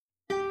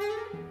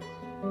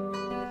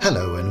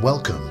Hello and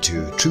welcome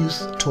to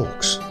Truth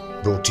Talks,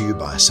 brought to you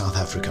by South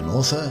African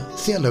author,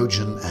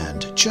 theologian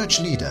and church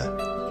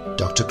leader,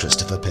 Dr.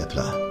 Christopher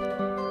Peppler.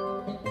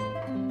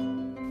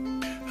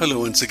 Hello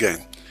once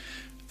again.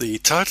 The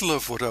title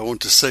of what I want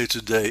to say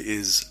today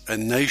is A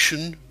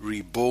Nation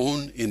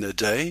Reborn in a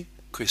Day?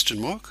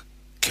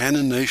 Can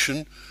a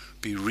nation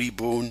be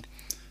reborn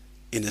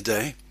in a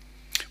day?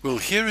 Well,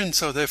 here in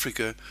South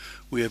Africa,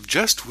 we have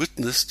just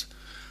witnessed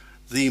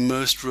the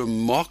most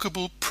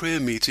remarkable prayer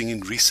meeting in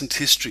recent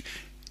history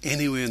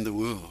anywhere in the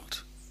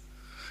world.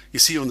 You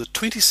see, on the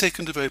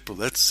 22nd of April,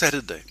 that's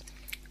Saturday,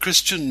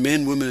 Christian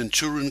men, women and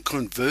children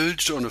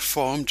converged on a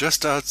farm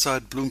just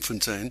outside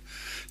Bloemfontein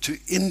to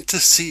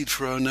intercede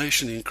for our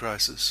nation in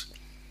crisis.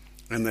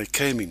 And they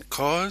came in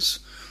cars,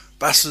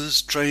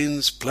 buses,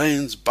 trains,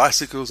 planes,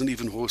 bicycles and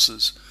even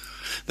horses.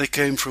 They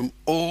came from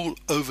all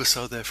over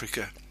South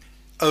Africa.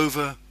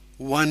 Over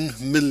 1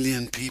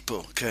 million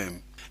people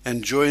came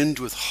and joined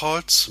with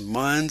hearts,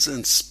 minds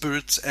and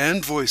spirits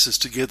and voices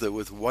together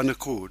with one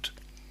accord.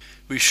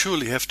 We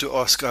surely have to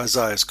ask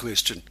Isaiah's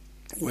question,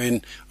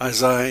 when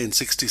Isaiah in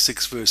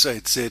 66 verse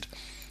 8 said,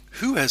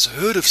 "Who has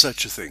heard of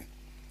such a thing?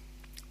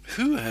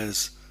 Who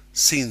has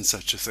seen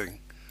such a thing?"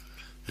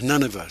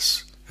 None of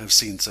us have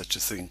seen such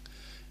a thing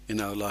in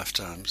our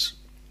lifetimes.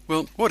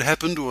 Well, what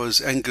happened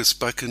was Angus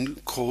Buchan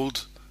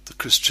called the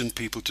Christian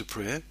people to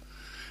prayer,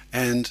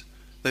 and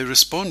they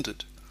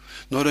responded.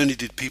 Not only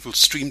did people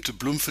stream to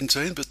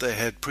Bloemfontein, but they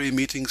had prayer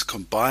meetings,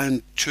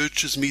 combined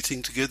churches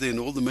meeting together in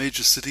all the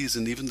major cities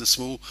and even the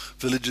small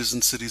villages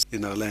and cities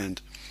in our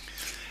land.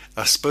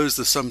 I suppose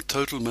the sum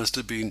total must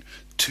have been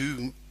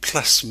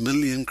 2+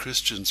 million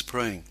Christians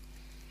praying.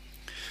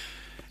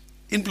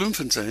 In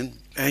Bloemfontein,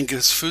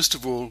 Angus first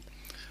of all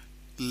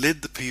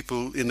led the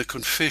people in a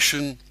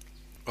confession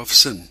of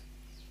sin.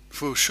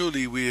 For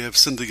surely we have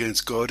sinned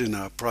against God in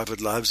our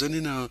private lives and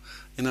in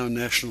our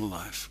national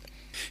life.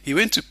 He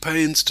went to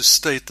pains to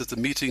state that the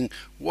meeting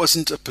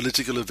wasn't a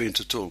political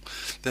event at all,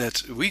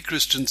 that we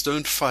Christians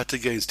don't fight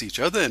against each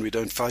other and we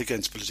don't fight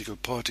against political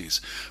parties.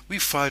 We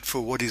fight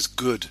for what is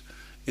good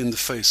in the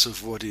face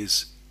of what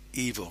is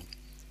evil.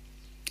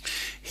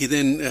 He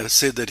then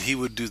said that he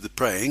would do the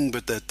praying,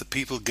 but that the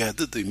people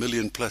gathered, the 1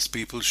 million+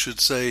 people, should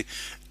say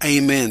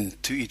Amen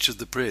to each of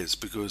the prayers,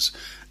 because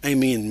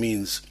Amen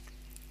means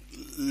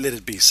let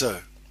it be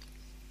so.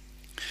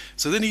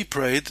 So then he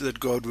prayed that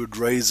God would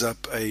raise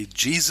up a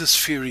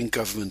Jesus-fearing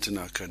government in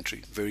our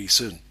country very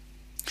soon.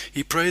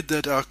 He prayed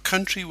that our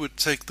country would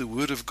take the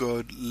word of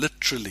God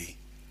literally,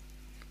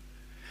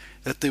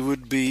 that there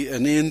would be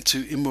an end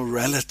to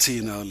immorality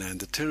in our land,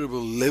 the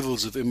terrible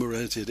levels of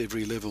immorality at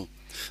every level,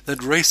 that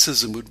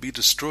racism would be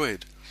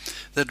destroyed,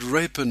 that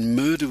rape and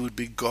murder would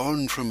be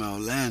gone from our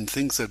land,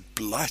 things that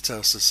blight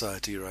our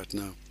society right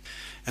now,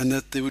 and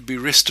that there would be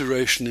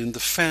restoration in the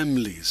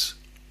families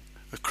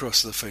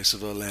across the face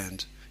of our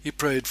land. He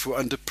prayed for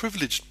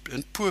underprivileged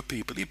and poor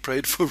people. He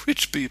prayed for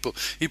rich people.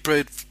 He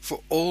prayed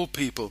for all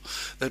people,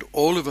 that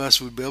all of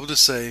us would be able to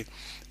say,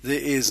 there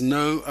is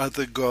no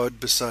other God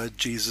beside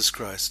Jesus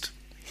Christ,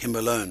 Him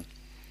alone,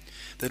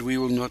 that we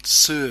will not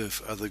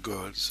serve other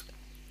gods.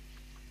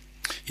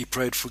 He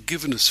prayed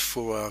forgiveness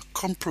for our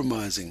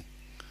compromising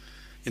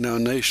in our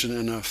nation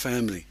and our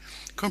family,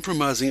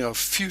 compromising our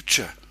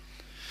future,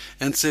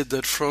 and said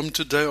that from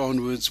today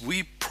onwards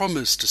we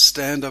promise to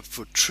stand up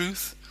for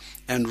truth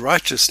and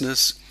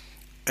righteousness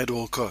at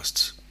all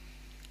costs.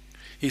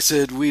 He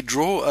said, we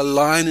draw a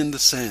line in the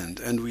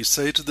sand and we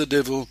say to the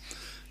devil,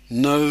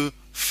 no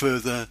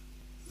further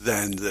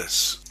than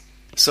this.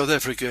 South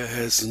Africa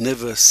has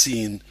never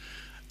seen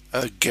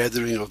a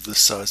gathering of this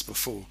size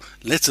before,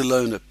 let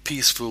alone a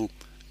peaceful,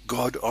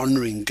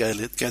 God-honoring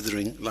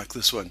gathering like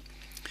this one.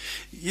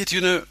 Yet,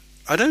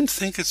 I don't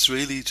think it's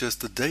really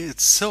just the day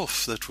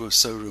itself that was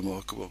so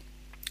remarkable.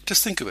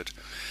 Just think of it.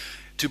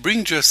 To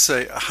bring just,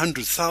 say,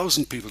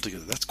 100,000 people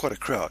together, that's quite a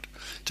crowd.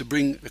 To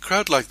bring a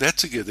crowd like that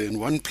together in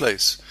one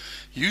place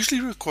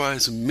usually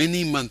requires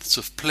many months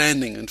of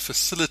planning and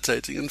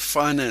facilitating and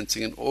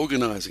financing and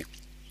organizing.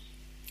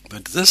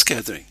 But this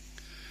gathering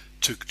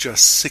took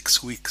just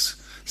 6 weeks.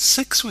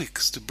 6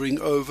 weeks to bring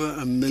over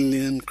 1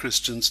 million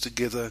Christians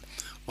together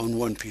on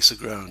one piece of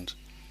ground.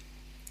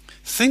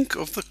 Think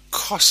of the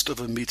cost of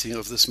a meeting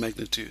of this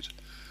magnitude.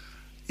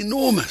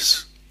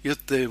 Enormous.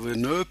 Yet there were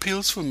no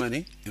appeals for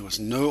money. There was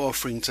no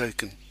offering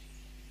taken.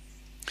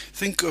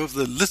 Think of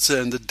the litter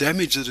and the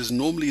damage that is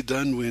normally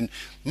done when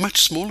much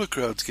smaller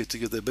crowds get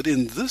together. But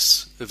in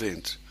this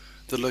event,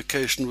 the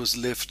location was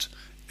left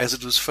as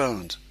it was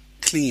found,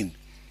 clean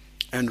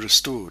and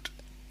restored.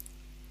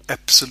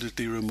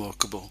 Absolutely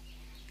remarkable.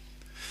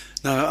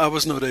 Now, I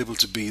was not able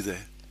to be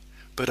there,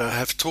 but I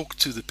have talked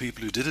to the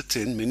people who did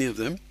attend, many of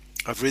them.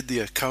 I've read the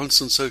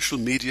accounts on social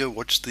media,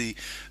 watched the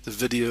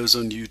videos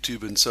on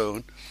YouTube and so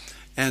on.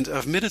 And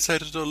I've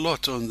meditated a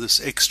lot on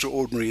this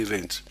extraordinary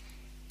event.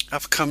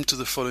 I've come to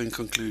the following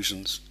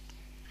conclusions.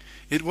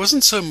 It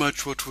wasn't so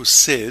much what was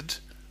said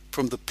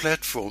from the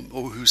platform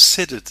or who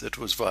said it that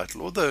was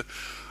vital, although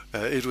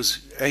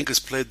Angus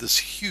played this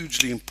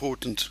hugely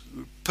important,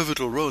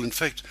 pivotal role. In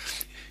fact,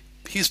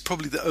 He's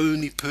probably the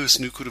only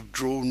person who could have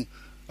drawn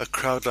a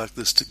crowd like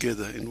this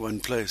together in one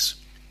place.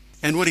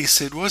 And what he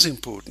said was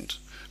important.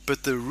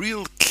 But the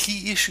real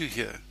key issue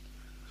here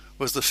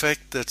was the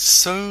fact that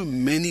so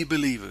many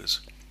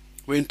believers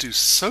went to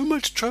so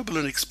much trouble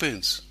and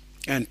expense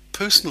and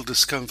personal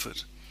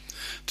discomfort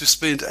to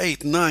spend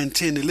 8, 9,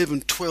 10,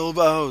 11, 12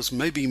 hours,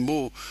 maybe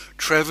more,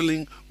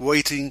 traveling,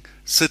 waiting,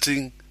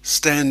 sitting,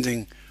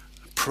 standing,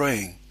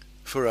 praying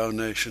for our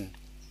nation.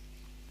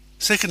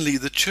 Secondly,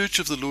 the Church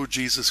of the Lord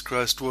Jesus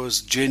Christ was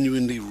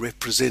genuinely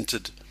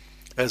represented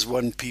as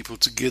one people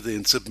together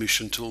in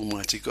submission to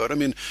Almighty God. I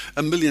mean,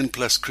 1 million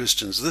plus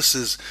Christians. This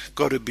has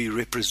got to be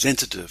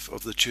representative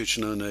of the church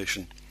in our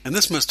nation. And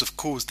this must have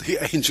caused the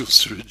angels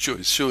to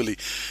rejoice, surely.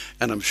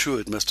 And I'm sure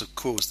it must have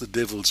caused the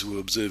devils who were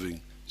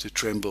observing to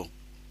tremble.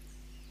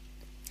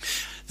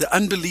 The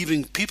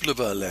unbelieving people of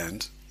our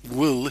land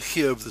will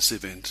hear of this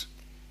event.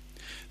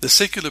 The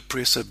secular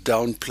press have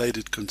downplayed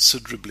it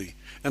considerably,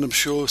 and I'm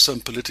sure some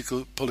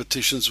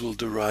politicians will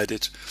deride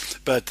it,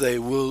 but they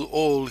will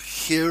all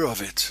hear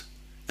of it,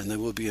 and they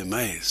will be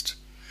amazed.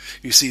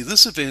 You see,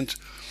 this event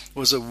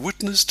was a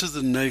witness to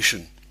the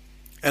nation,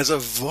 as a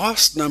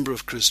vast number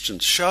of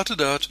Christians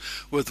shouted out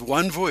with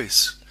one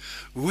voice,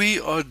 "We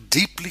are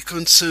deeply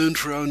concerned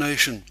for our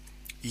nation,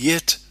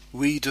 yet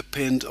we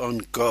depend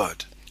on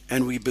God,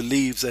 and we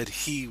believe that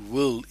He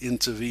will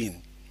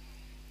intervene."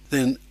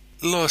 Then,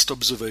 last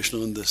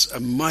observation on this, a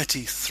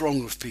mighty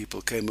throng of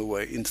people came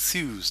away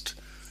enthused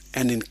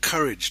and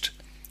encouraged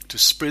to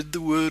spread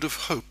the word of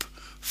hope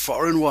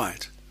far and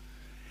wide,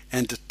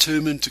 and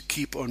determined to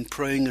keep on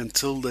praying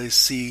until they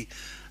see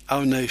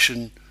our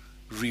nation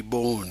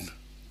reborn.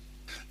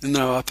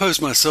 Now, I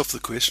pose myself the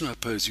question, I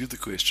pose you the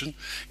question,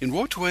 in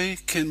what way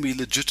can we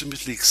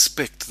legitimately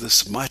expect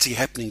this mighty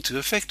happening to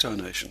affect our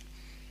nation?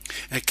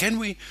 And can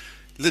we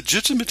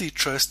legitimately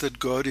trust that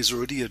God is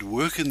already at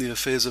work in the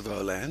affairs of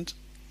our land?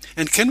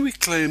 And can we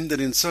claim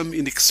that in some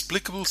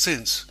inexplicable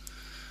sense,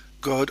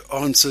 God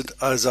answered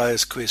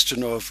Isaiah's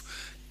question of,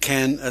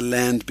 can a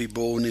land be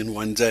born in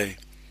one day,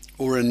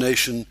 or a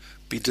nation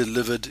be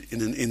delivered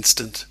in an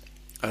instant?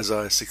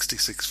 Isaiah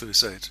 66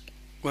 verse 8.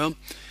 Well,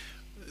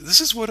 this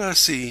is what I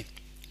see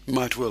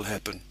might well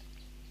happen.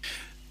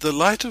 The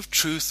light of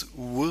truth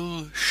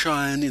will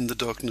shine in the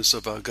darkness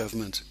of our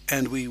government,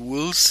 and we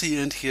will see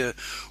and hear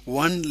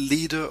one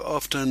leader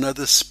after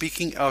another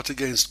speaking out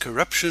against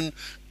corruption,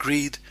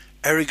 greed,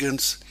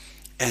 arrogance,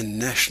 and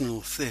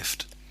national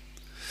theft.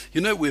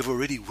 You know, we've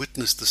already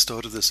witnessed the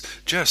start of this.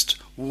 Just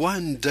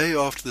one day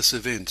after this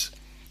event,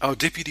 our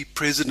deputy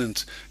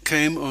president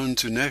came on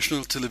to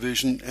national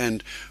television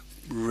and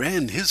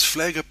ran his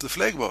flag up the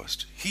flag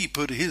mast. He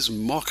put his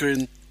marker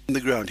in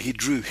the ground. He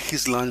drew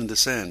his line in the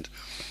sand,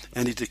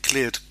 and he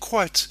declared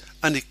quite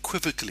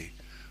unequivocally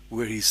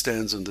where he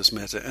stands on this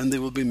matter, and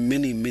there will be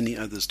many, many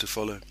others to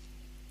follow.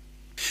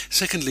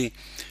 Secondly,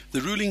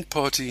 the ruling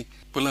party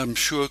will, I'm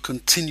sure,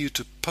 continue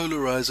to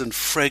polarize and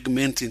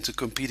fragment into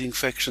competing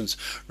factions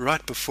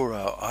right before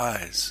our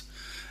eyes,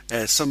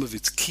 as some of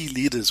its key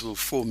leaders will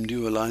form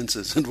new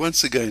alliances. And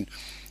once again,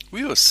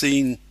 we are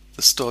seeing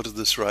the start of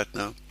this right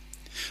now.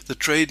 The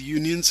trade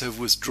unions have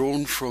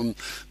withdrawn from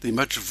the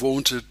much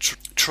vaunted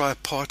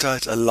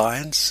tripartite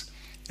alliance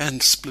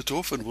and split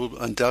off and will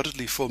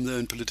undoubtedly form their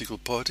own political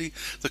party.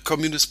 The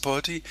Communist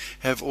Party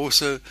have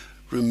also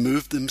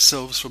removed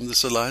themselves from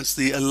this alliance.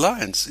 The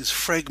alliance is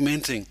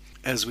fragmenting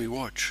as we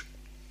watch.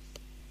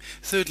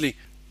 Thirdly,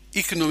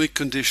 economic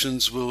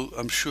conditions will,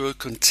 I'm sure,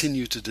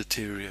 continue to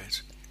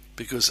deteriorate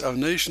because our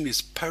nation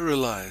is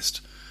paralyzed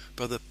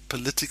by the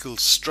political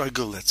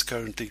struggle that's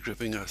currently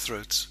gripping our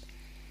throats.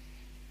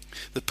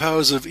 The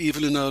powers of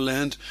evil in our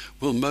land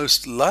will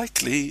most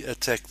likely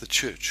attack the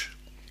church,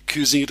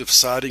 accusing it of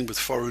siding with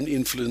foreign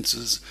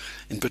influences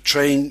and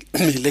betraying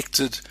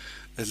elected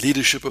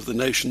leadership of the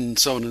nation and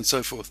so on and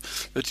so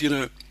forth. But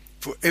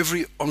for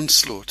every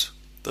onslaught,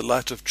 the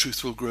light of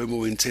truth will grow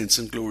more intense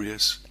and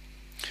glorious.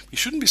 We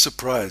shouldn't be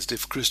surprised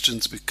if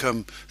Christians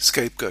become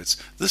scapegoats.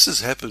 This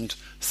has happened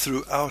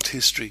throughout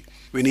history.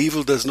 When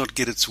evil does not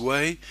get its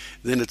way,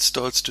 then it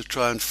starts to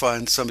try and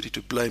find somebody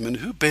to blame. And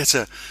who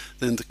better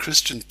than the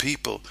Christian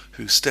people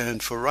who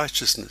stand for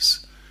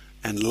righteousness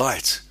and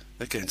light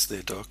against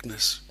their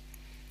darkness?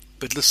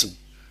 But listen,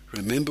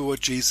 remember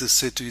what Jesus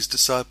said to his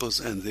disciples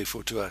and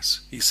therefore to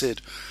us. He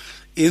said,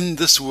 "In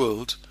this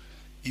world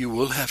you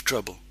will have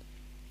trouble,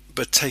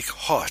 but take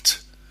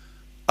heart.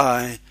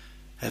 I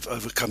have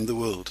overcome the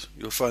world."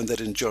 You'll find that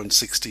in John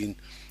 16,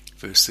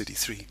 verse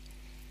 33.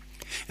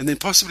 And then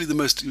possibly the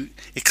most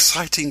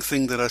exciting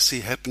thing that I see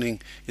happening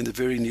in the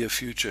very near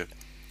future.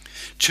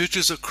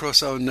 Churches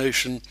across our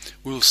nation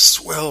will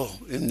swell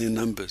in their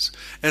numbers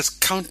as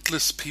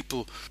countless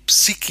people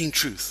seeking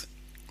truth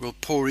will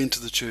pour into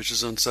the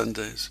churches on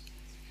Sundays,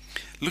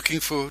 looking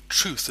for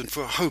truth and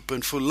for hope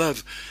and for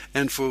love,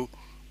 and for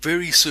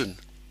very soon,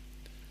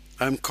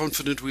 I'm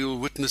confident we will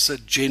witness a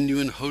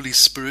genuine Holy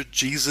Spirit,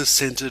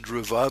 Jesus-centered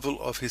revival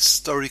of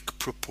historic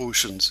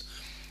proportions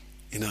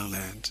in our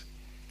land.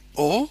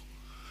 Or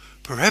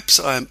perhaps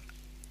I am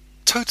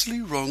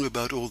totally wrong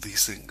about all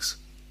these things.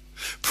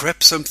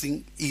 Perhaps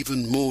something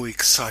even more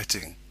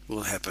exciting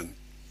will happen.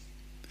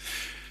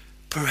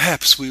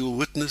 Perhaps we will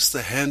witness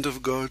the hand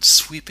of God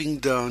sweeping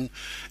down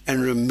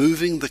and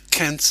removing the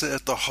cancer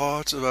at the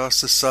heart of our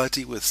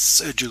society with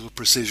surgical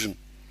precision.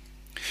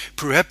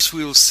 Perhaps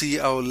we will see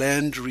our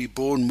land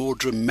reborn more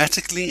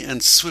dramatically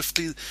and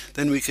swiftly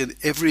than we can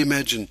ever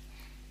imagine.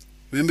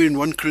 Remember in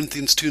 1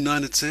 Corinthians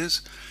 2:9 it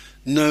says,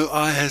 "No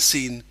eye has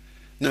seen,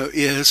 no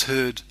ear has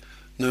heard,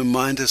 no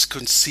mind has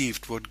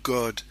conceived what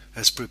God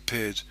has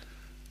prepared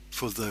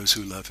for those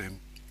who love Him."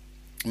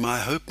 My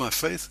hope, my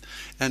faith,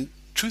 and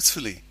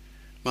truthfully,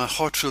 my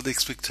heartfelt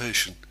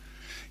expectation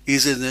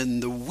is that in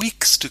the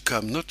weeks to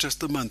come, not just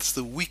the months,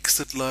 the weeks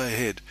that lie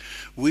ahead,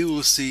 we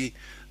will see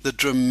the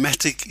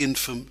dramatic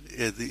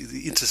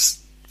the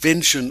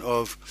intervention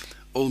of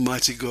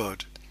Almighty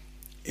God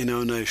in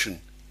our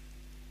nation.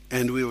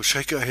 And we will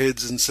shake our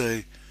heads and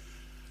say,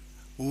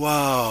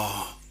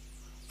 "Wow,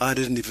 I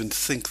didn't even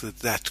think that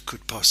that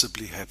could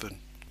possibly happen."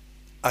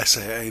 I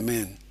say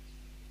amen.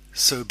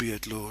 So be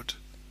it, Lord.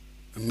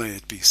 May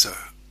it be so.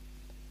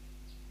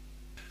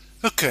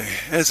 Okay,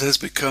 as has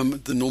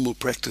become the normal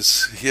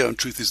practice here on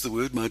Truth is the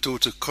Word, my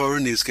daughter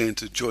Corin is going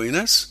to join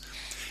us.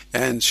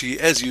 And she,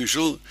 as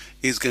usual,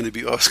 is going to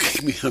be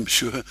asking me, I'm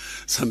sure,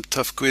 some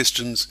tough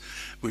questions,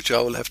 which I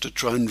will have to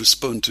try and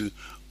respond to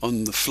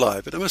on the fly.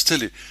 But I must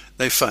tell you,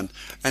 they're fun.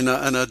 And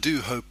I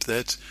do hope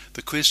that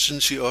the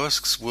questions she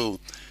asks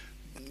will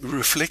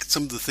reflect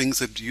some of the things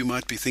that you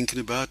might be thinking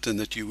about and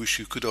that you wish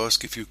you could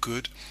ask if you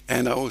could.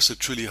 And I also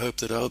truly hope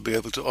that I'll be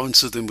able to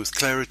answer them with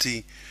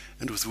clarity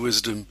and with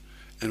wisdom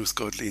and with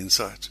godly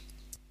insight.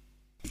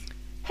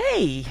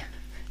 Hey,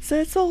 so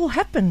it's all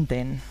happened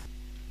then.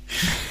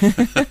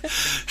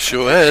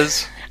 Sure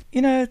has.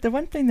 You know, the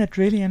one thing that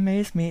really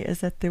amazed me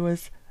is that there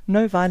was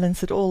no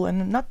violence at all,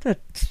 and not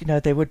that,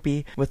 there would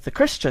be with the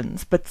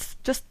Christians, but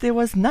just there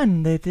was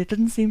none. There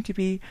didn't seem to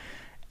be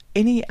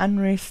any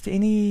unrest,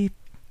 any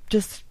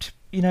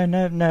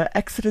no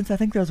accidents. I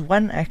think there was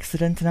one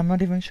accident, and I'm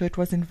not even sure it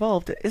was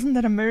involved. Isn't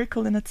that a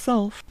miracle in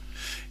itself?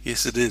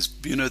 Yes, it is.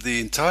 The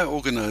entire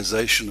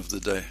organization of the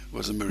day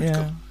was a miracle.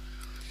 Yeah.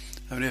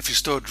 I mean, if you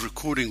start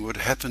recording what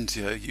happened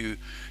here,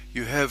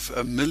 you have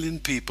 1 million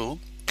people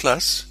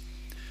plus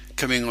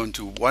coming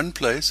onto one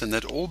place, and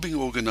that all being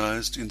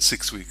organized in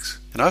 6 weeks.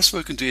 And I've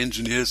spoken to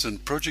engineers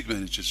and project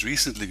managers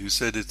recently who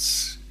said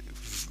it's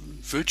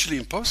virtually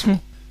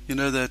impossible.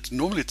 That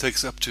normally it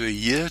takes up to a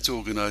year to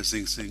organize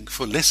these things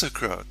for lesser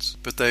crowds.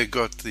 But they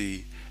got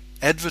the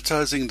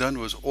advertising done,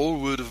 was all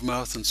word of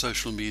mouth and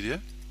social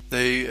media.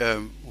 They,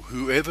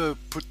 whoever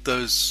put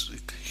those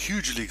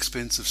hugely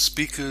expensive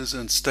speakers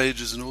and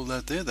stages and all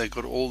that there, they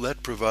got all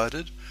that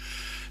provided.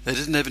 They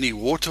didn't have any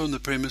water on the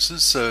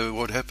premises, so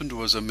what happened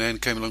was a man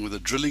came along with a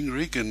drilling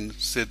rig and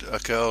said,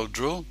 "Okay, I'll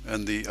drill."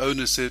 And the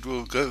owner said,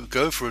 "Well,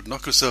 go for it,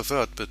 knock yourself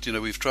out, but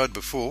we've tried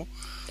before,"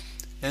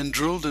 and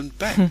drilled, and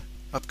bang,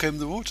 up came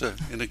the water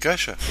in a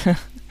gusher.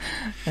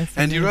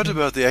 And you wrote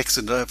about the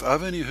accident.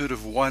 I've only heard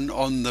of one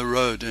on the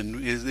road,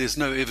 and there's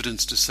no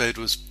evidence to say it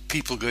was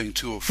people going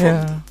to or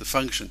from the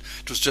function.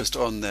 It was just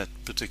on that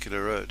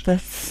particular road. It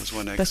was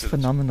one accident. That's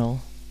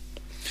phenomenal.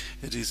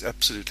 It is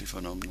absolutely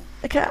phenomenal.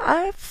 Okay,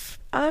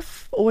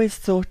 I've always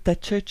thought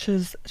that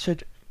churches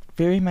should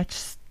very much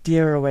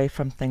steer away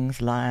from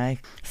things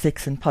like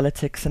sex and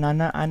politics, and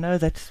I know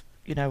that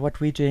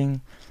what we're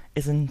doing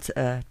isn't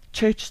a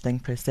church thing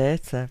per se.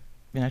 It's a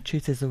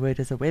Truth is the Word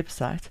is a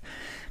website,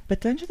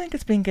 but don't you think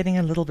it's been getting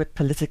a little bit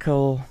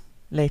political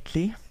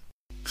lately?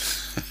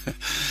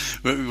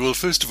 Well,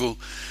 first of all,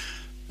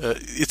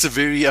 it's a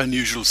very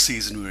unusual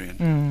season we're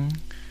in.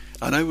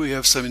 I know we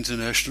have some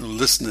international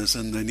listeners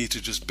and they need to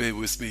just bear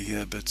with me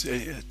here, but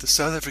the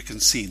South African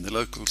scene, the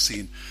local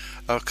scene,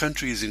 our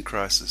country is in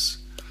crisis.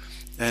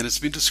 And it's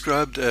been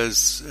described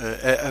as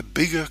a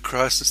bigger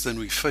crisis than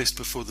we faced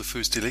before the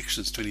first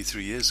elections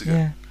 23 years ago.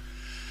 Yeah.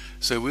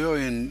 So we are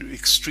in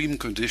extreme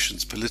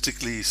conditions,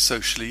 politically,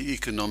 socially,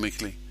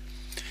 economically.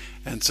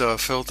 And so I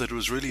felt that it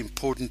was really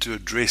important to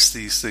address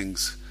these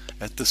things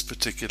at this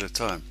particular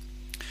time.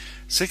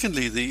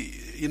 Secondly,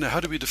 how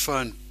do we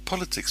define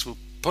politics? Well,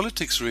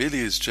 politics really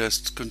is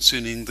just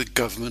concerning the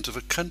government of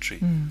a country.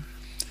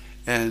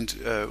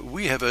 And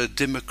we have a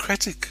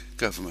democratic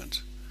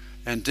government.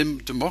 And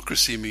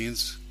democracy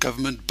means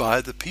government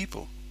by the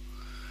people.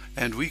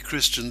 And we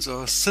Christians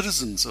are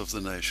citizens of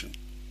the nation.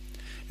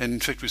 And in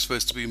fact, we're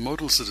supposed to be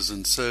model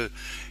citizens. So,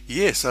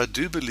 yes, I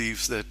do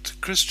believe that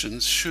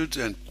Christians should,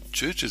 and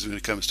churches when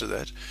it comes to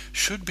that,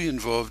 should be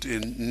involved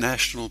in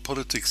national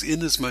politics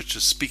in as much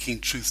as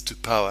speaking truth to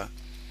power,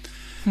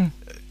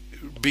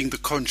 being the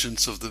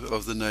conscience of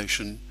the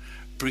nation,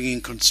 bringing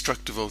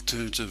constructive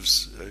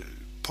alternatives,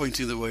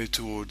 pointing the way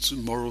towards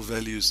moral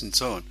values and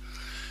so on.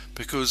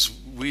 Because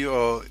we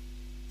are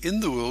in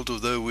the world,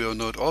 although we are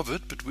not of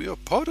it, but we are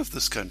part of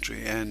this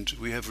country, and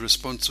we have a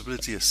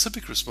responsibility, a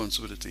civic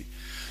responsibility,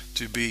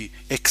 to be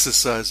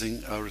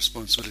exercising our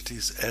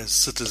responsibilities as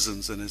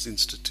citizens and as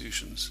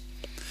institutions.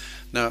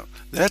 Now,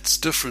 that's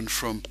different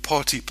from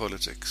party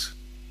politics.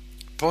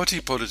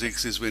 party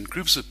politics is when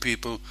groups of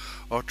people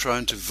are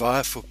trying to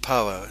vie for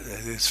power.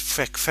 There's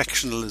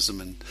factionalism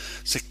and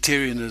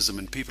sectarianism,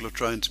 and people are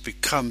trying to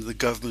become the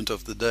government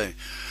of the day.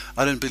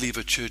 I don't believe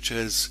a church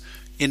has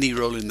any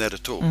role in that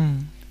at all.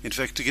 In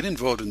fact, to get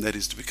involved in that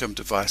is to become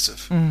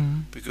divisive,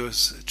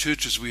 because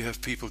churches, we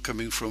have people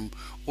coming from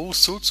all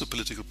sorts of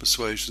political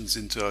persuasions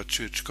into our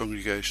church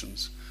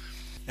congregations,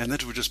 and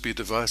that would just be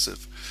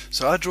divisive.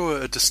 So I draw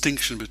a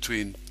distinction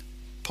between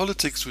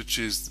politics, which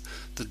is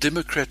the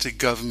democratic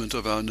government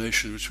of our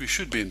nation, which we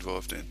should be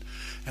involved in,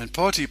 and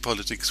party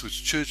politics,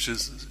 which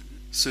churches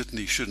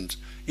certainly shouldn't.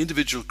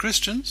 Individual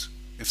Christians,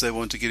 if they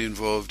want to get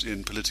involved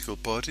in political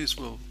parties,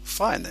 well,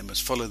 fine, they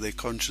must follow their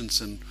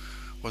conscience and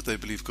what they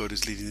believe God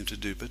is leading them to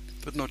do,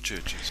 but not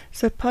churches.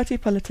 So party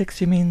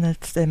politics, you mean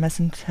that they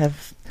mustn't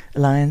have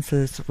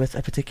alliances with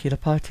a particular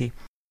party?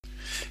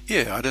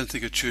 Yeah, I don't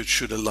think a church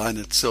should align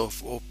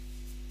itself or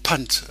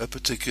punt a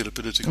particular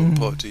political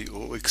party,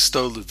 or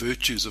extol the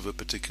virtues of a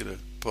particular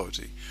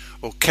party,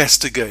 or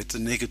castigate the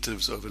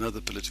negatives of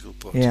another political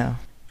party. Yeah.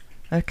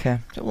 Okay.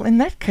 Well, in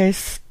that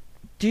case,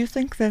 do you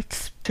think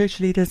that church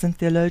leaders and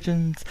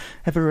theologians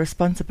have a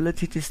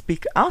responsibility to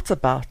speak out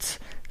about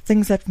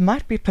things that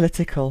might be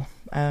political,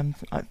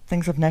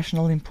 things of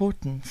national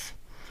importance?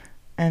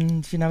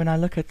 And, when I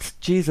look at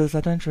Jesus,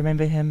 I don't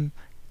remember him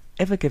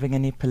ever giving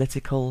any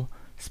political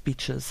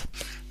speeches.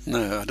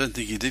 No, I don't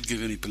think he did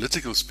give any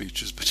political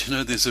speeches, but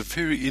there's a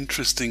very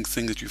interesting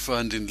thing that you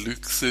find in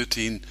Luke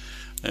 13,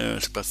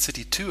 it's about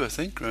 32, I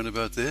think, around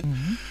about there,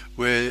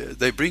 where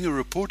they bring a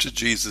report to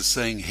Jesus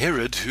saying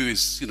Herod, who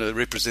is,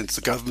 represents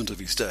the government of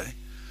his day,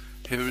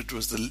 Herod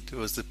was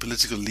the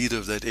political leader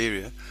of that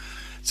area,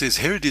 says,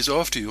 Herod is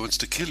after you, wants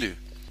to kill you.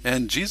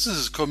 And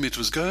Jesus' comment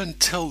was, go and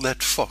tell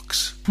that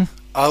fox,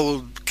 I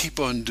will keep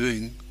on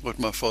doing what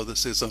my Father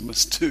says I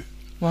must do.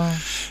 Wow.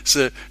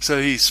 So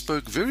he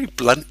spoke very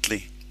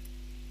bluntly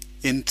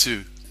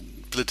into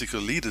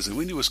political leaders, and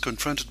when he was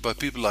confronted by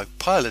people like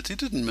Pilate, he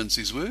didn't mince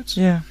his words.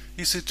 Yeah.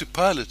 He said to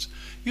Pilate,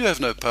 you have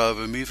no power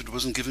over me if it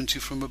wasn't given to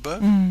you from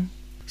above.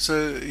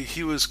 So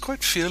he was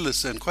quite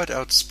fearless and quite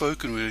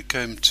outspoken when it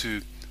came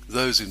to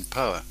those in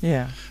power.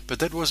 Yeah. But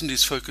that wasn't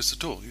his focus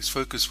at all. His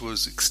focus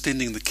was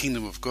extending the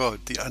kingdom of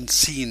God, the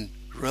unseen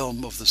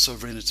realm of the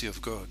sovereignty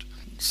of God.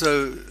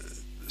 So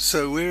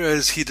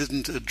whereas he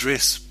didn't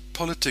address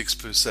politics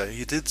per se,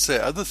 he did say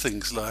other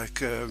things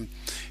like,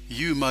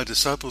 you, my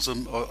disciples,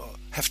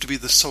 have to be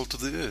the salt of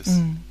the earth.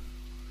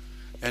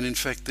 And in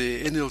fact,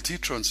 the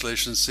NLT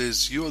translation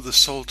says, you are the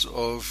salt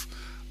of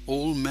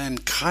all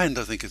mankind,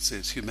 I think it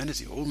says,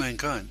 humanity, all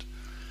mankind.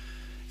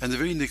 And the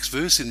very next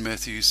verse in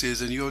Matthew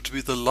says, and you are to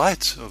be the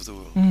light of the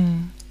world.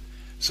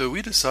 So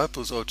we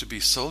disciples are to be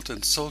salt,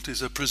 and salt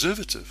is a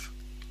preservative.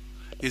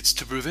 It's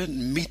to prevent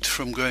meat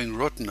from going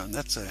rotten, and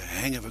that's a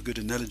hang of a good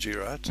analogy,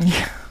 right?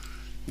 Yeah.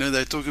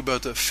 They talk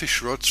about the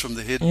fish rots from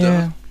the head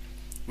down.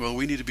 Well,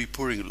 we need to be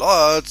pouring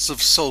lots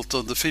of salt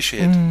on the fish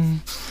head.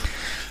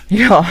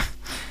 Yeah.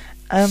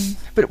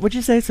 But would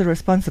you say it's a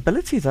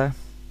responsibility, though?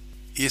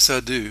 Yes, I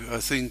do. I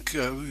think,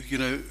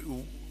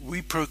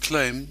 we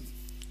proclaim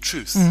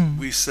truth.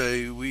 We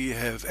say we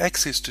have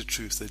access to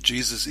truth, that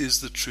Jesus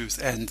is the truth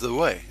and the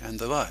way and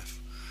the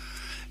life.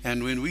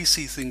 And when we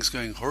see things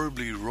going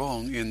horribly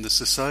wrong in the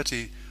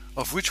society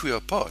of which we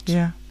are part,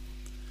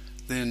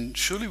 then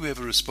surely we have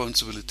a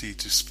responsibility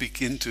to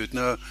speak into it.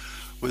 Now,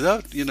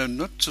 without,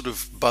 not sort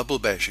of bubble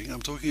bashing,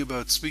 I'm talking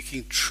about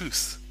speaking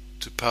truth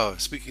to power,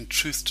 speaking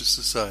truth to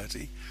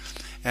society.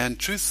 And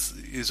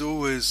truth is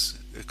always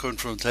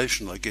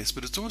confrontational, I guess,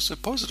 but it's also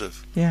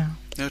positive. Yeah.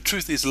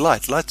 Truth is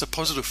light. Light's a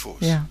positive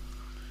force. Yeah.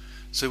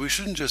 So we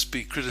shouldn't just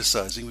be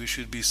criticizing. We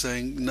should be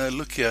saying, no,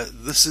 look here,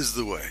 this is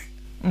the way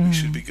we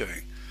should be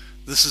going.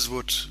 This is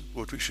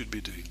what we should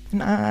be doing.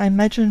 And I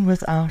imagine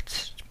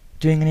without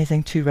doing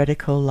anything too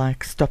radical,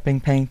 like stopping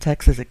paying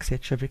taxes,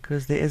 etc.,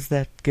 because there is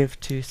that give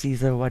to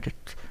Caesar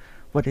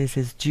what is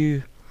his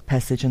due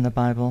passage in the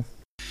Bible.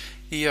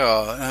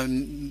 Yeah,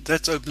 and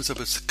that opens up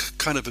a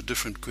kind of a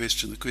different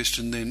question. The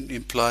question then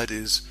implied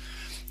is,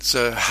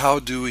 so how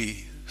do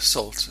we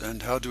salt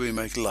and how do we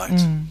make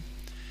light?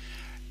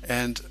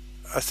 And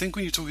I think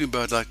when you're talking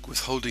about like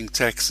withholding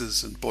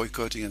taxes and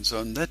boycotting and so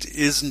on, that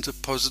isn't a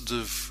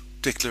positive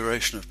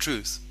declaration of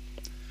truth.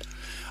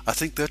 I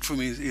think that for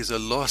me is a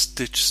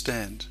last-ditch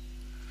stand,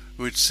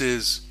 which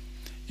says,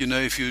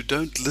 if you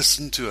don't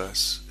listen to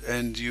us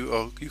and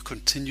you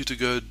continue to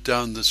go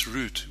down this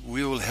route,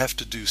 we will have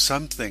to do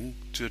something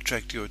to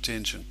attract your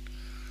attention.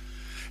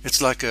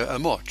 It's like a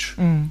march.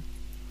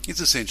 It's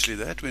essentially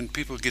that. When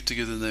people get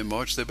together and they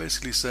march, they're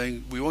basically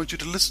saying, we want you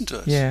to listen to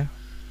us. Yeah.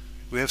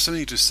 We have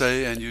something to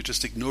say and you're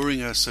just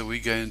ignoring us, so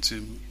we're going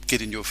to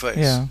get in your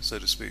face, so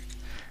to speak.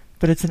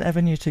 But it's an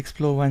avenue to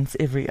explore once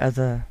every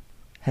other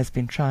has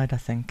been tried, I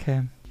think.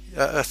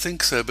 I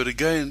think so, but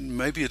again,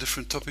 maybe a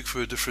different topic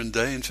for a different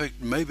day. In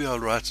fact, maybe I'll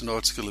write an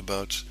article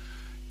about,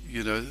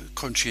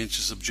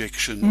 conscientious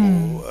objection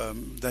or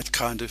that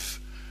kind of,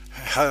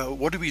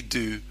 what do we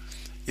do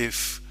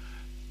if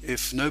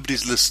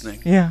nobody's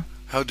listening? Yeah.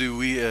 how do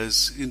we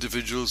as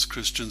individuals,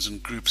 Christians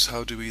and groups,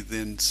 how do we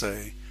then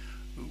say,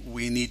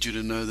 we need you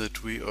to know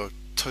that we are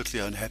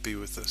totally unhappy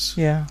with this?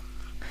 Yeah.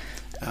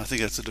 I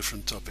think that's a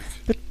different topic.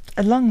 But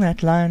along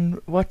that line,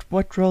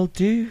 what role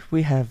do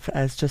we have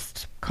as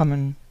just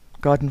common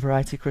garden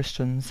variety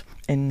Christians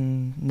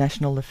in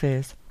national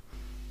affairs?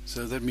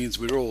 So that means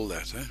we're all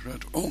that,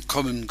 right? All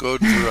common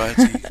garden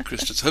variety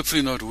Christians.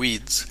 Hopefully not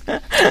weeds.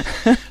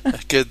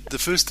 Okay, the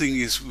first thing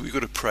is we've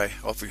got to pray,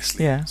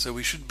 obviously. Yeah. So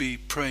we should be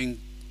praying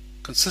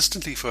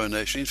consistently for our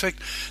nation. In fact,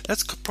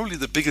 that's probably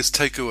the biggest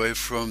takeaway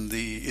from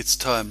the It's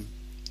Time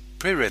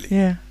prayer rally.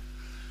 Yeah.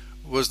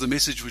 Was the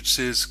message which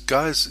says,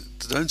 guys,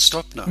 don't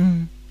stop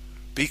now.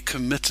 Be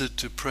committed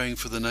to praying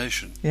for the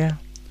nation. Yeah.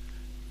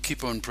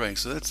 Keep on praying.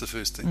 So that's the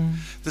first thing.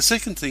 The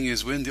second thing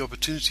is when the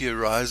opportunity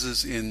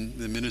arises in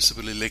the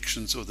municipal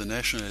elections or the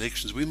national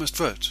elections, we must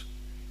vote.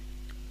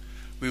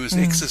 We must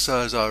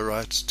exercise our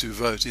right to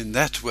vote. In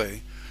that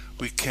way,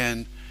 we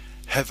can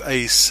have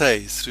a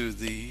say through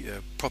the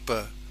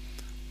proper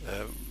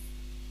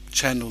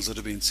channels that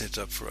have been set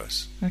up for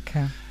us.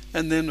 Okay.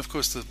 And then, of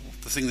course, the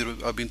thing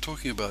that I've been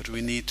talking about,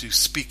 we need to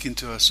speak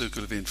into our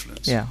circle of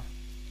influence. Yeah.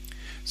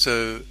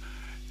 So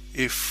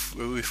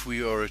if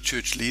we are a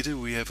church leader,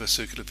 we have a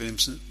circle of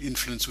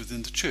influence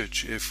within the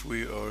church. If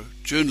we are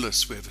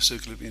journalists, we have a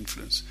circle of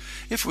influence.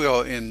 If we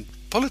are in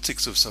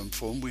politics of some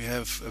form, we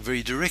have a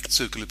very direct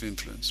circle of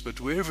influence.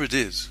 But wherever it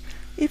is,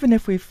 even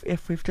if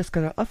we've just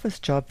got an office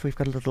job, we've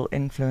got a little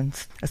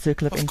influence, a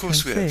circle of influence.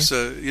 Of course we have.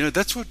 So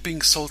that's what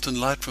being salt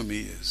and light for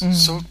me is.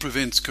 Salt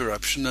prevents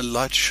corruption, and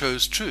light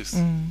shows truth.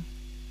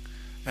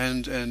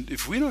 And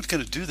if we're not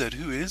going to do that,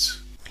 who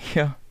is?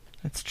 Yeah,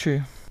 that's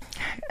true.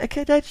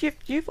 Okay, Dad,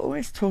 you've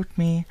always taught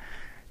me,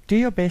 do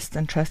your best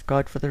and trust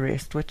God for the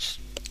rest, which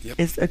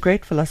is a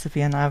great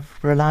philosophy, and I've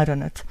relied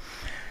on it.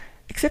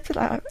 Except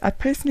that I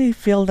personally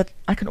feel that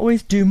I can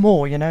always do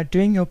more.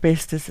 Doing your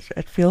best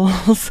it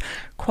feels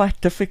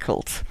quite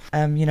difficult.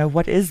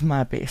 What is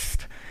my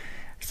best?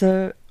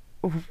 So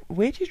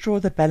where do you draw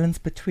the balance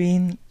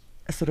between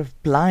a sort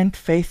of blind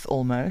faith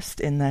almost,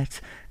 in that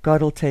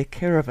God will take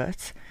care of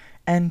it,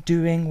 and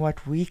doing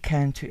what we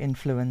can to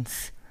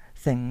influence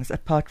things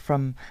apart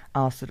from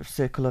our sort of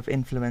circle of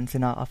influence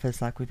in our office,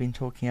 like we've been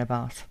talking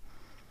about?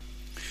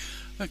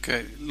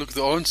 Okay, look,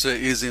 the answer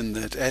is in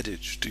that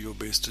adage, do your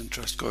best and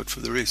trust God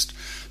for the rest.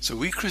 So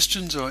we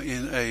Christians are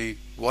in a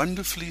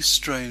wonderfully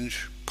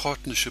strange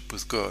partnership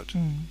with God.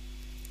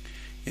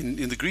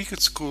 In the Greek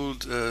it's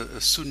called a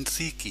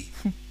syntheke,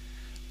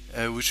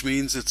 which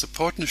means it's a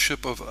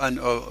partnership of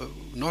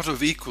not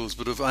of equals,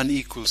 but of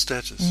unequal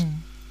status.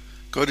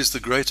 God is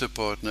the greater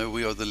partner,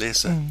 we are the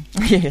lesser.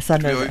 Yes, I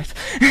know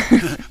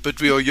that.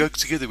 But we are yoked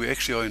together, we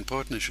actually are in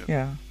partnership.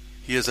 Yeah.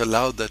 He has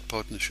allowed that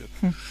partnership.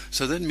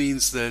 So that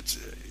means that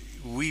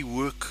we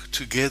work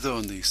together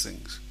on these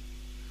things.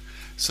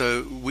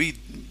 So we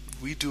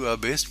do our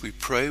best, we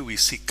pray, we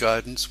seek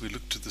guidance, we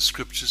look to the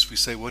scriptures, we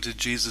say, what did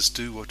Jesus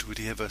do, what would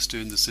he have us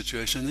do in this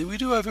situation? And then we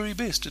do our very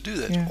best to do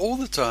that, all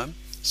the time,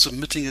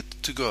 submitting it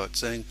to God,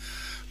 saying,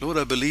 Lord,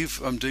 I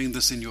believe I'm doing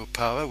this in your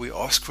power. We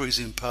ask for his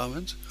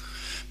empowerment.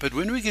 But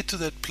when we get to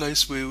that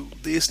place where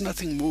there's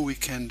nothing more we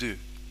can do,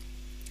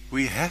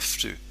 we have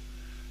to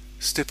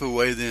step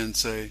away there and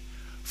say,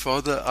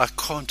 Father, I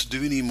can't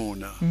do any more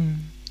now.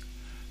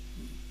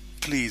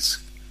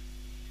 Please,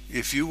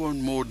 if you want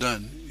more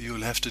done,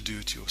 you'll have to do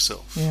it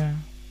yourself. Yeah.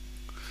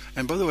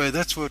 And by the way,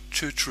 that's what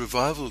church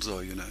revivals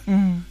are,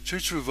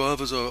 Church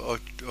revivals are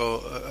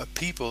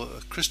people,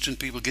 Christian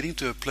people, getting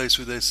to a place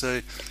where they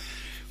say,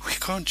 we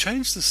can't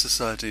change this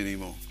society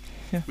anymore.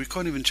 Yeah. We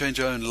can't even change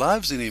our own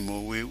lives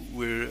anymore.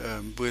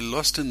 We're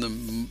lost in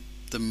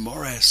the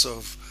morass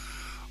of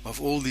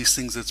all these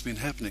things that's been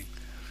happening.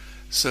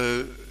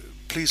 So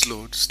please,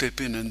 Lord,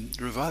 step in. And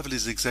revival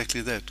is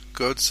exactly that.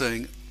 God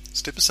saying,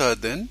 step aside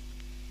then,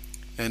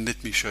 and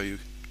let me show you.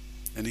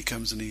 And he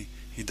comes and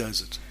he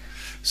does it.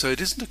 So it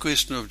isn't a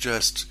question of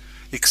just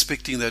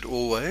expecting that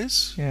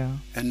always, and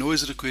nor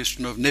is it a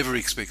question of never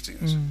expecting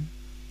it.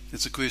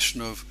 It's a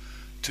question of,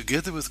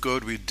 together with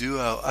God, we do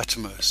our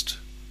utmost.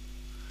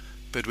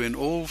 But when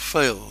all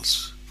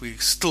fails, we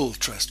still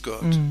trust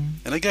God.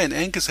 And again,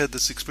 Angus had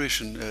this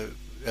expression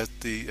at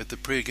the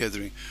prayer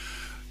gathering.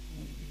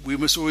 We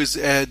must always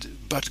add,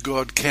 but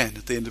God can,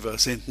 at the end of our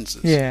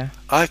sentences. Yeah.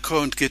 I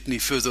can't get any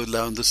further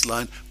down this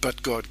line,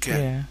 but God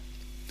can. Yeah.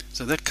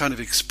 So that kind of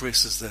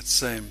expresses that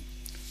same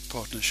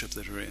partnership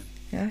that we're in.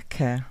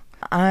 Okay.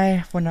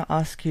 I want to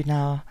ask you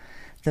now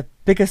the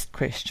biggest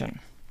question.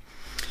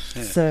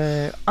 Yeah.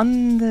 So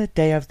on the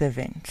day of the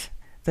event,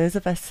 those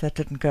of us that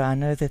didn't go, I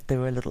know that there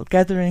were little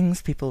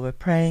gatherings, people were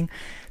praying.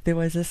 There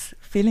was this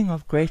feeling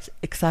of great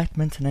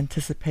excitement and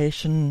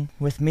anticipation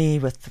with me,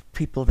 with the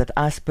people that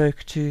I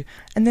spoke to.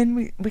 And then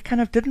we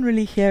kind of didn't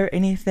really hear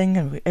anything,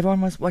 and everyone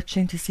was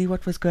watching to see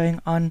what was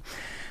going on.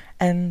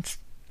 And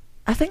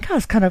I think I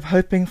was kind of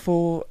hoping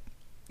for,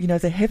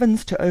 the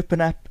heavens to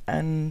open up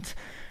and,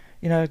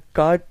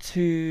 God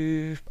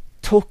to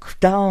talk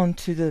down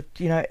to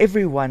the,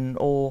 everyone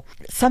or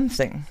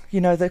something,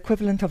 the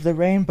equivalent of the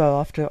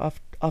rainbow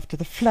after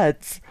the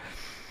floods.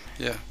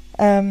 Yeah.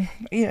 And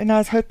I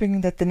was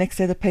hoping that the next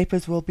day the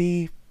papers will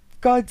be,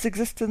 God's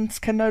existence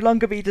can no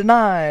longer be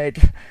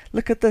denied.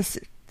 Look at this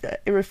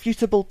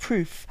irrefutable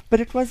proof. But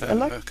it was a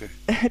lot. Okay.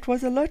 It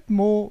was a lot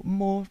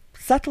more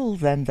subtle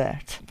than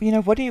that.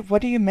 What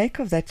do you make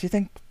of that? Do you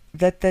think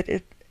that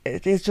it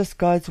is just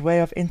God's way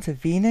of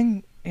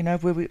intervening?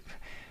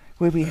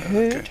 Where we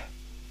heard.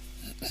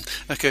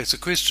 Okay, it's a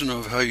question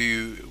of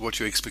what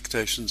your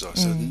expectations are.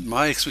 So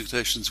my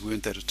expectations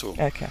weren't that at all.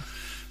 Okay.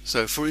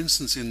 So, for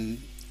instance,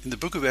 in the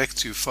book of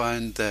Acts, you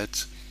find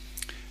that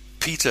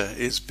Peter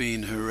is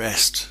being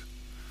harassed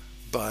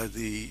by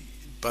the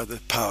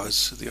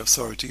powers, the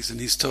authorities, and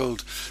he's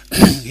told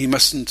he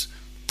mustn't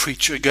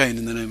preach again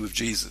in the name of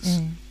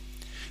Jesus.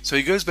 So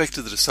he goes back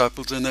to the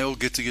disciples, and they all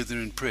get together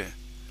in prayer.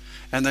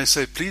 And they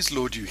say, please,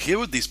 Lord, you hear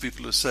what these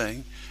people are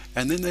saying.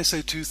 And then they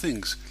say two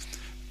things.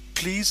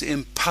 Please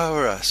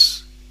empower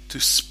us to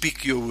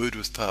speak your word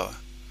with power,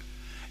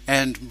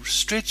 and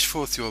stretch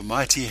forth your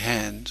mighty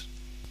hand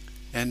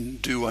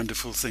and do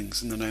wonderful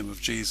things in the name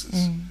of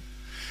Jesus.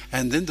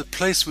 And then the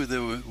place where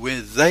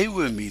they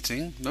were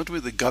meeting, not where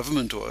the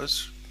government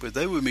was, where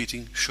they were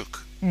meeting,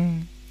 shook.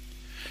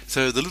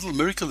 So the little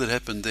miracle that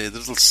happened there, the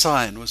little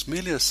sign, was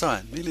merely a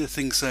sign, merely a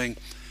thing saying,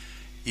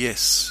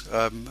 yes,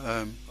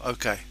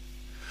 okay.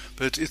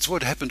 But it's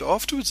what happened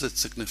afterwards that's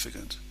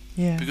significant.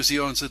 Yeah. Because he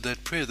answered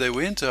that prayer. They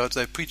went out,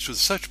 they preached with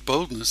such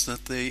boldness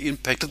that they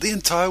impacted the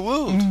entire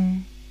world.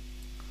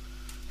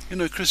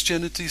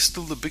 Christianity is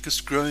still the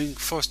biggest growing,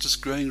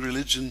 fastest growing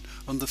religion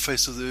on the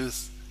face of the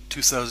earth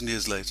 2,000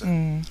 years later.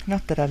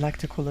 Not that I like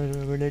to call it a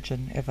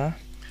religion ever.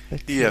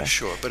 But yeah,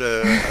 sure, but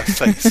a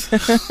faith.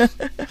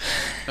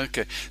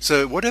 Okay,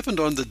 so what happened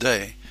on the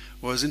day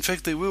was, in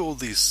fact, there were all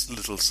these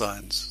little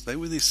signs. They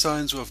were these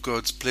signs of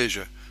God's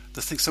pleasure.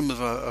 The things some of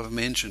I've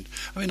mentioned.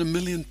 1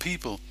 million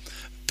people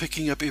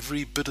picking up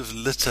every bit of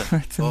litter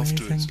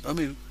afterwards. I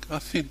mean,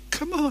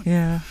 come on.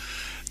 Yeah.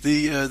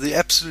 The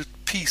absolute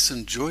peace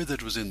and joy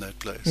that was in that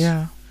place.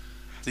 Yeah.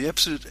 The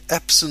absolute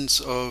absence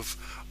of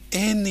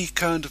any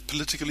kind of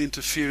political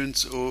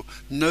interference or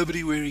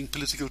nobody wearing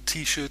political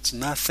T-shirts,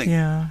 nothing.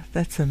 Yeah,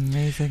 that's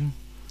amazing.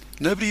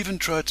 Nobody even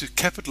tried to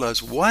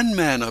capitalize. One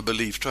man, I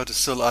believe, tried to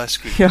sell ice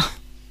cream. Yeah.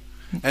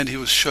 And he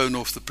was shown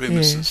off the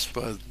premises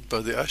by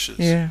the ushers.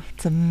 Yeah,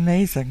 it's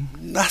amazing.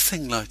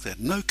 Nothing like that.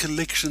 No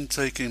collection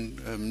taken,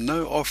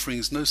 no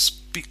offerings, no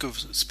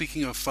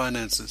speaking of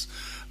finances.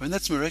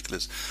 That's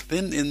miraculous.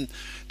 Then,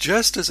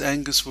 just as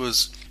Angus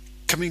was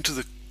coming to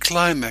the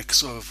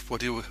climax of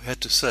what he had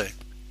to say,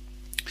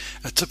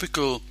 a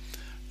typical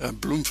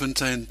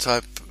Bloemfontein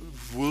type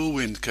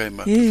whirlwind came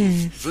up.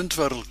 Yes.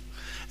 Windwarrel.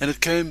 And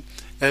it came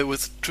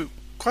with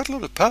quite a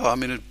lot of power.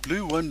 It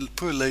blew one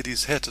poor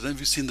lady's hat. I don't know if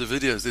you've seen the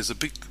videos. There's a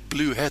big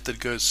blue hat that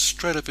goes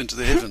straight up into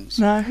the heavens.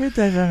 No, I heard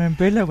that an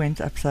umbrella went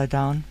upside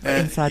down,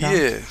 inside out.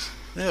 Yes,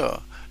 yeah.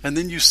 And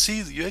then you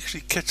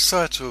actually catch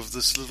sight of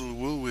this little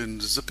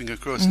whirlwind zipping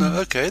across. Now,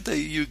 okay,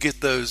 you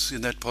get those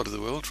in that part of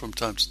the world from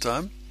time to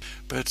time,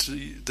 but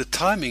the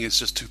timing is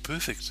just too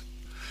perfect.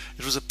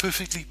 It was a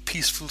perfectly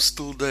peaceful,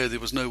 still day. There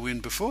was no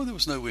wind before, there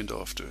was no wind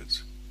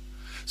afterwards.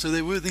 So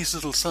there were these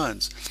little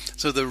signs.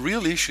 So the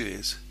real issue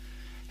is,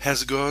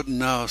 has God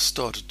now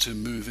started to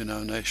move in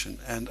our nation?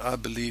 And I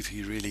believe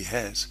he really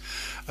has.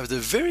 The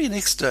very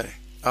next day,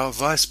 our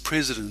vice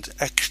president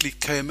actually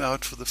came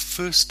out for the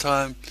first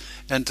time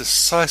and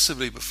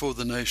decisively before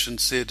the nation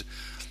said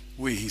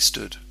where he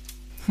stood.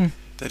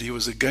 That he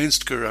was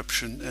against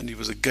corruption and he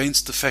was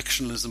against the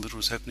factionalism that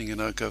was happening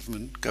in our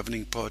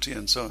governing party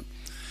and so on.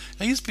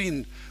 And he's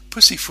been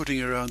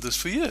pussyfooting around this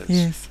for years.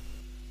 Yes.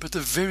 But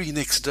the very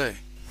next day,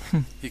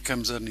 he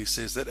comes out and he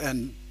says that,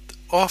 and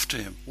after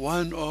him,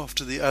 one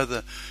after the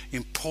other,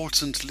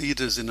 important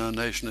leaders in our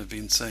nation have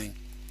been saying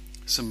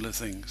similar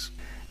things.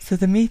 So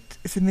the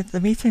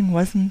meeting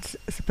wasn't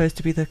supposed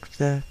to be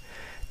the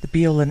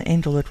be-all and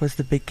end-all. It was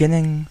the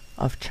beginning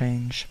of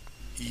change.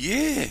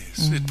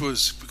 Yes, it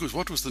was, because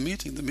what was the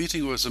meeting? The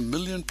meeting was 1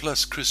 million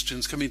plus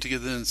Christians coming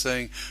together and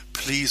saying,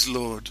 please,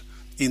 Lord,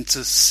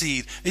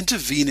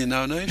 intervene in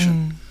our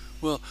nation.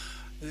 Well,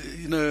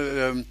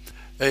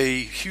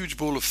 a huge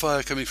ball of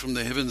fire coming from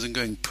the heavens and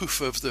going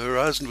poof over the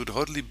horizon would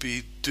hardly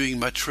be doing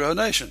much for our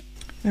nation.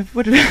 It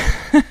would.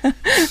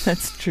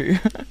 That's true.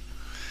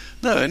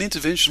 No, an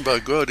intervention by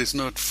God is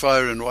not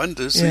fire and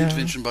wonders. Yeah. An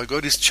intervention by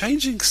God is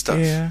changing stuff.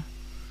 Yeah.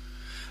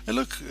 And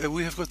look,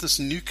 we have got this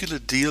nuclear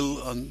deal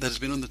that has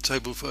been on the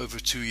table for over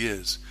 2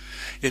 years.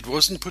 It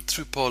wasn't put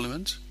through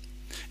Parliament.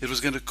 It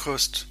was going to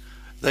cost,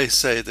 they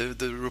say,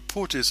 the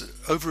report is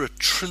over R1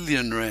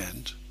 trillion,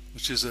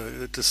 which is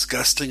a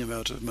disgusting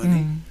amount of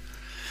money.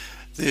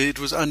 It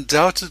was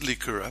undoubtedly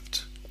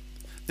corrupt.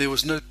 There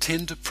was no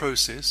tender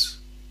process.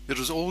 It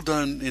was all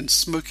done in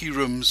smoky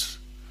rooms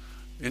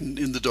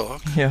in the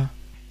dark. Yeah.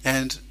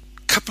 And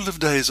a couple of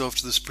days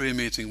after this prayer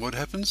meeting, what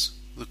happens?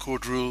 The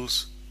court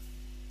rules,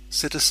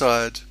 set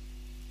aside,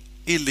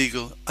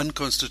 illegal,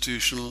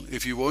 unconstitutional.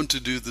 If you want to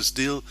do this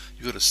deal,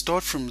 you've got to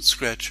start from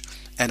scratch,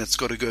 and it's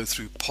got to go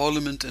through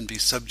Parliament and be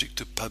subject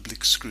to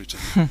public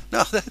scrutiny.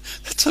 Now,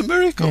 that's a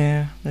miracle.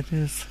 Yeah, that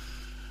is.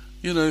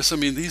 You know, so I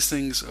mean, these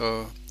things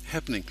are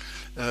happening.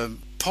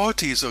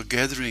 Parties are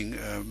gathering,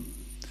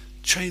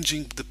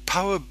 changing. The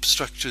power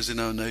structures in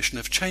our nation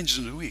have changed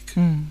in a week.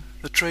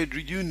 The trade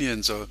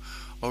unions are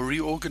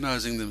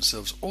reorganizing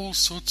themselves, all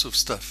sorts of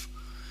stuff.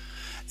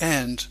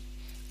 And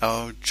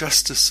our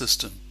justice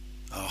system,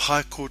 our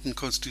High Court and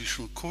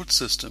Constitutional Court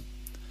system,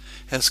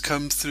 has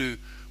come through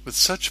with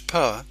such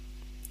power.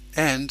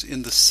 And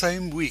in the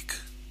same week,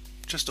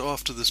 just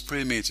after this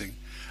prayer meeting,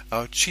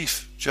 our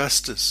Chief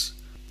Justice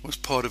was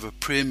part of a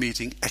prayer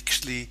meeting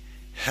actually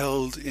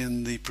held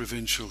in the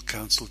Provincial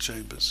Council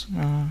chambers.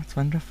 Oh, it's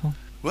wonderful.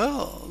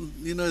 Well,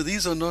 you know,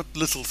 these are not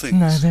little things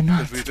No, they're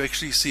not. that we've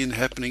actually seen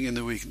happening in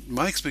the week.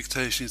 My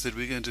expectation is that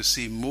we're going to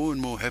see more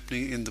and more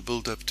happening in the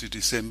build-up to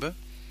December.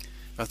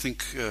 I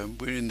think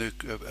we're in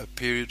a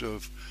period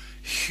of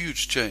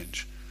huge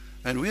change.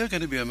 And we are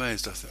going to be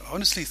amazed. I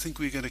honestly think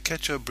we're going to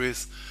catch our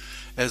breath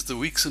as the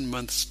weeks and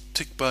months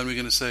tick by, and we're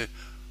going to say,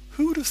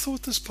 who would have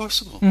thought this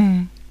possible?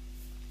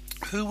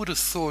 Who would have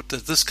thought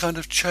that this kind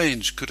of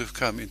change could have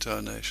come into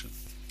our nation?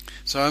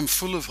 So I'm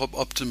full of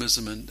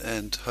optimism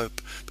and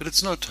hope. But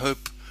it's not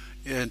hope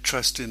and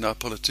trust in our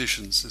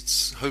politicians.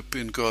 It's hope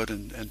in God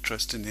and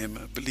trust in Him.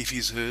 I believe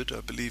He's heard.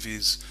 I believe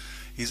He's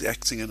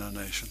acting in our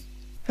nation.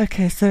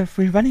 Okay, so if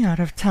we're running out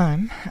of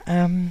time,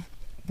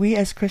 we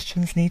as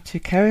Christians need to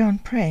carry on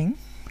praying.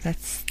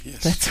 That's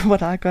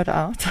what I got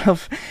out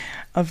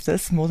of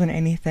this more than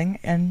anything.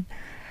 And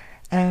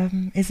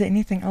is there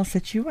anything else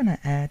that you want to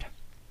add?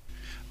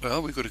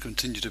 Well, we've got to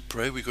continue to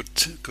pray. We've got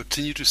to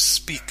continue to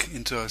speak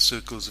into our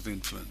circles of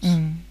influence.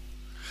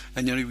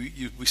 And you know,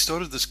 we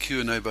started this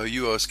Q&A by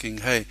you asking,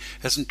 hey,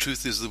 hasn't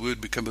truth is the word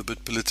become a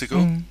bit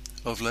political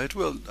of late?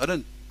 Well, I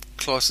don't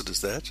class it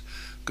as that,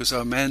 because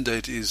our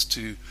mandate is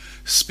to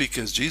speak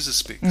as Jesus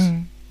speaks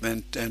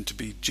and to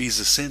be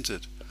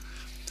Jesus-centered.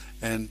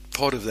 And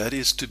part of that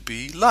is to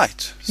be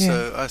light. Yeah.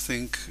 So I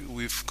think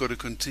we've got to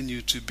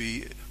continue to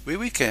be, where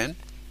we can,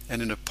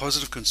 and in a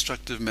positive,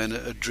 constructive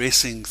manner,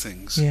 addressing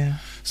things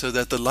so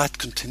that the light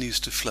continues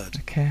to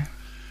flood. Okay.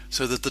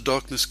 So that the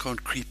darkness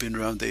can't creep in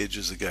around the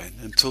edges again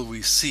until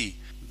we see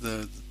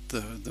the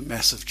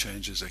massive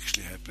changes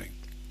actually happening.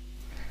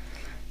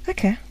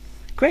 Okay,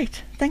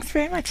 great. Thanks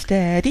very much,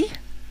 Daddy.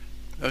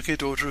 Okay,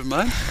 daughter of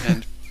mine,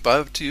 and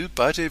bye to you,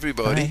 bye to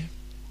everybody.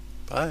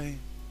 Bye.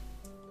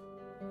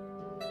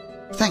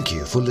 Thank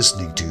you for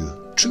listening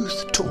to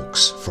Truth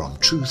Talks from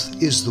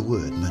Truth is the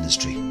Word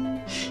Ministry.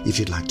 If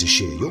you'd like to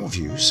share your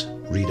views,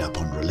 read up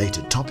on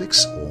related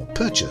topics, or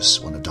purchase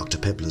one of Dr.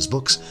 Peppler's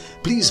books,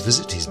 please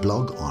visit his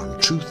blog on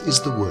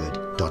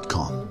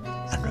truthistheword.com.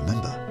 And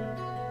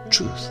remember,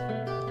 Truth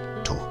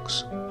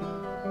Talks.